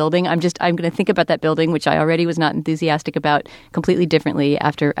behemoth of a building. I'm going to think about that building, which I already was not enthusiastic about, completely differently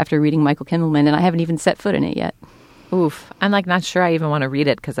after reading Michael Kimmelman, and I haven't even set foot in it yet. Oof. I'm not sure I even want to read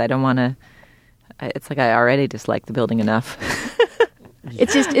it because I don't want to. It's like I already dislike the building enough.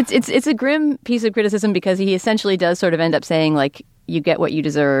 It's a grim piece of criticism because he essentially does sort of end up saying, like, you get what you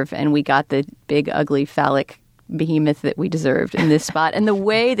deserve, and we got the big, ugly, phallic behemoth that we deserved in this spot. And the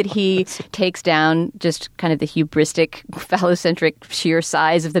way that he takes down just kind of the hubristic, phallocentric sheer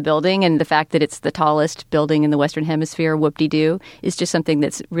size of the building and the fact that it's the tallest building in the Western Hemisphere, whoop-de-doo, is just something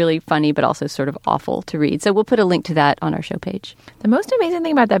that's really funny but also sort of awful to read. So we'll put a link to that on our show page. The most amazing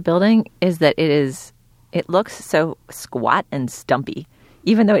thing about that building is that it looks so squat and stumpy,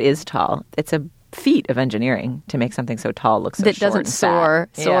 even though it is tall. It's a feat of engineering to make something so tall look so that short doesn't soar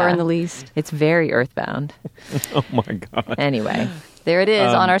yeah. in the least. It's very earthbound. Oh my God. Anyway, there it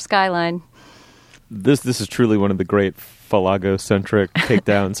is on our skyline. This is truly one of the great phallagocentric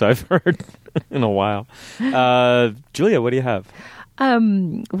takedowns I've heard in a while. Julia, what do you have?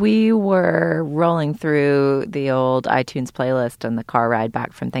 We were rolling through the old iTunes playlist on the car ride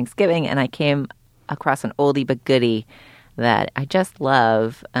back from Thanksgiving, and I came across an oldie but goodie that I just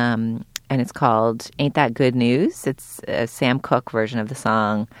love. And it's called Ain't That Good News? It's a Sam Cooke version of the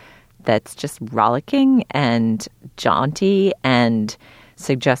song that's just rollicking and jaunty and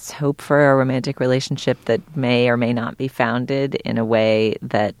suggests hope for a romantic relationship that may or may not be founded in a way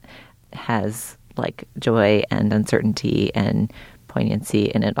that has like joy and uncertainty and poignancy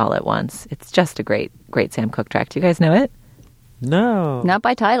in it all at once. It's just a great, great Sam Cooke track. Do you guys know it? No. Not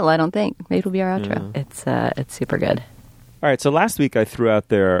by title, I don't think. Maybe it'll be our outro. Yeah. It's super good. All right, so last week I threw out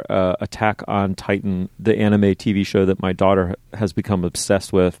there Attack on Titan, the anime TV show that my daughter has become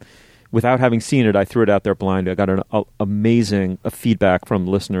obsessed with. without having seen it, I threw it out there blind. I got an amazing feedback from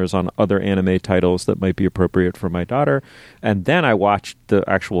listeners on other anime titles that might be appropriate for my daughter. And then I watched the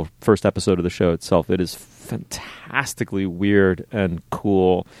actual first episode of the show itself. It is fantastically weird and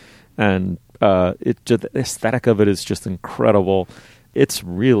cool. And the aesthetic of it is just incredible. It's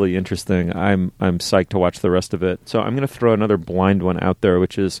really interesting. I'm psyched to watch the rest of it. So I'm going to throw another blind one out there,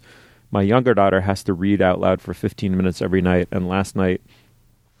 which is my younger daughter has to read out loud for 15 minutes every night. And last night,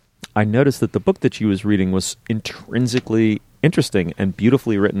 I noticed that the book that she was reading was intrinsically interesting and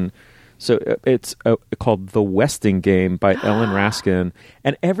beautifully written. So it's called The Westing Game by Ellen Raskin.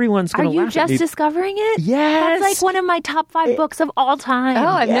 And everyone's going to laugh at me. Are you just discovering it? Yes. That's like one of my top 5 books of all time. Oh,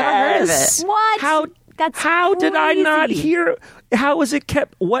 I've never heard of it. What? How did I not hear? How was it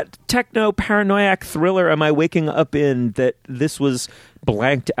kept? What techno-paranoiac thriller am I waking up in that this was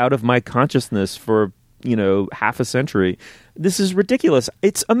blanked out of my consciousness for, half a century? This is ridiculous.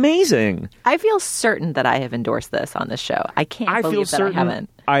 It's amazing. I feel certain that I have endorsed this on this show. I can't believe that I haven't.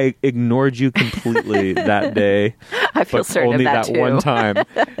 I ignored you completely that day. I feel certain only of that, that too. one time.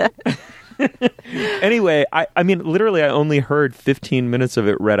 Anyway, I mean, literally, I only heard 15 minutes of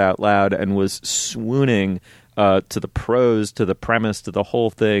it read out loud and was swooning to the prose, to the premise, to the whole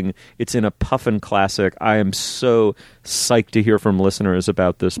thing. It's in a Puffin classic. I am so psyched to hear from listeners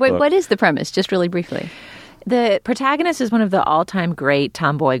about this book. Wait, what is the premise? Just really briefly. The protagonist is one of the all-time great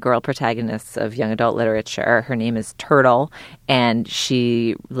tomboy girl protagonists of young adult literature. Her name is Turtle, and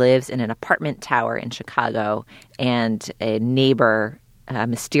she lives in an apartment tower in Chicago, and a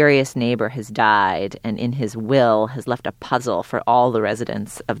mysterious neighbor has died, and in his will has left a puzzle for all the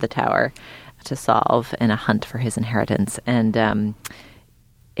residents of the tower to solve in a hunt for his inheritance. And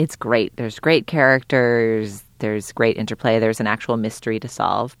it's great. There's great characters. There's great interplay. There's an actual mystery to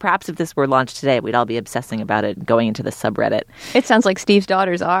solve. Perhaps if this were launched today, we'd all be obsessing about it, going into the subreddit. It sounds like Steve's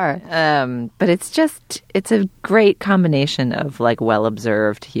daughters are. But it's a great combination of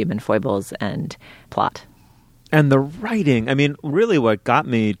well-observed human foibles and plot. And the writing, I mean, really what got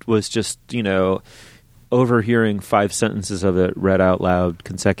me was just, overhearing 5 sentences of it read out loud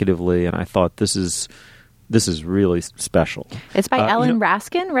consecutively. And I thought, this is really special. It's by Ellen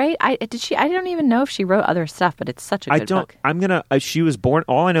Raskin, right? I don't even know if she wrote other stuff, but it's such a good book. She was born,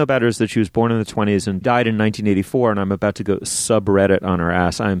 all I know about her is that she was born in the 20s and died in 1984, and I'm about to go subreddit on her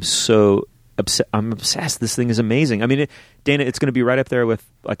ass. I'm obsessed. This thing is amazing. I mean, Dana, it's going to be right up there with,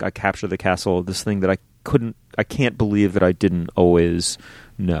 I Capture the Castle, this thing that I can't believe that I didn't always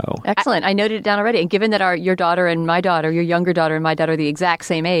know. Excellent. I noted it down already. And given that your daughter and my daughter, your younger daughter and my daughter are the exact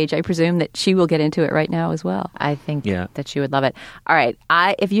same age, I presume that she will get into it right now as well. I think that she would love it. All right.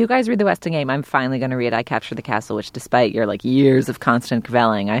 If you guys read The Westing Game, I'm finally going to read I Capture the Castle, which despite your years of constant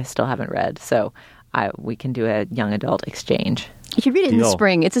cavelling, I still haven't read. So we can do a young adult exchange. You should read it in the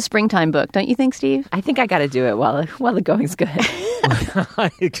spring. It's a springtime book, don't you think, Steve? I think I got to do it while the going's good.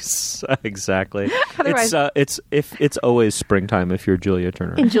 Exactly. Otherwise, it's always springtime if you're Julia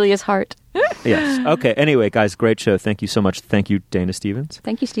Turner. In Julia's heart. Yes. Okay. Anyway, guys, great show. Thank you so much. Thank you, Dana Stevens.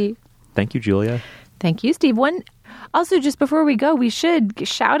 Thank you, Steve. Thank you, Julia. Thank you, Steve. Also, just before we go, we should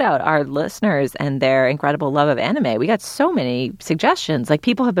shout out our listeners and their incredible love of anime. We got so many suggestions.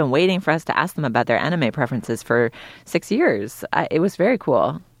 People have been waiting for us to ask them about their anime preferences for 6 years. It was very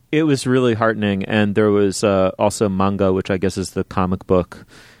cool. It was really heartening. And there was also manga, which I guess is the comic book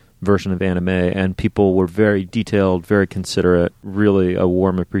version of anime. And people were very detailed, very considerate. Really a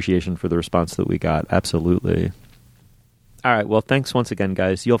warm appreciation for the response that we got. Absolutely. All right. Well, thanks once again,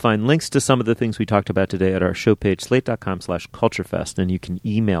 guys. You'll find links to some of the things we talked about today at our show page, slate.com/culturefest. And you can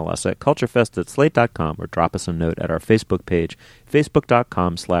email us at culturefest@slate.com or drop us a note at our Facebook page,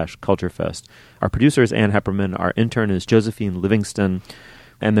 facebook.com/culturefest. Our producer is Ann Hepperman. Our intern is Josephine Livingston.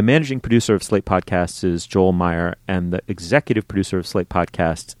 And the managing producer of Slate Podcasts is Joel Meyer. And the executive producer of Slate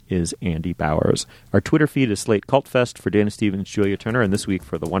Podcasts is Andy Bowers. Our Twitter feed is Slate Cult Fest. For Dana Stevens, Julia Turner, and this week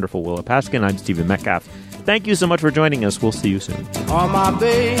for the wonderful Willa Paskin, I'm Stephen Metcalf. Thank you so much for joining us. We'll see you soon. All my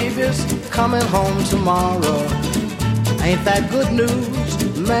babies coming home tomorrow. Ain't that good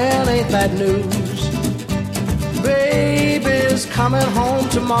news? Man, ain't that news? Babies coming home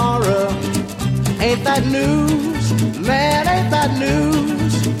tomorrow. Ain't that news? Man, ain't that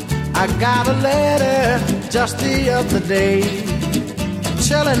news? I got a letter just the other day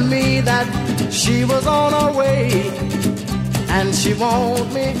telling me that she was on her way and she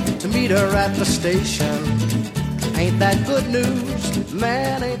want me to meet her at the station. Ain't that good news?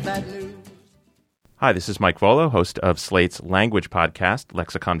 Man, ain't that news? Hi, this is Mike Volo, host of Slate's language podcast,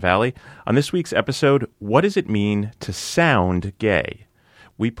 Lexicon Valley. On this week's episode, what does it mean to sound gay?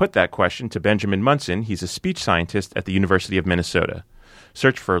 We put that question to Benjamin Munson. He's a speech scientist at the University of Minnesota.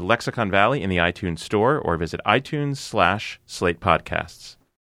 Search for Lexicon Valley in the iTunes Store or visit iTunes/Slate Podcasts.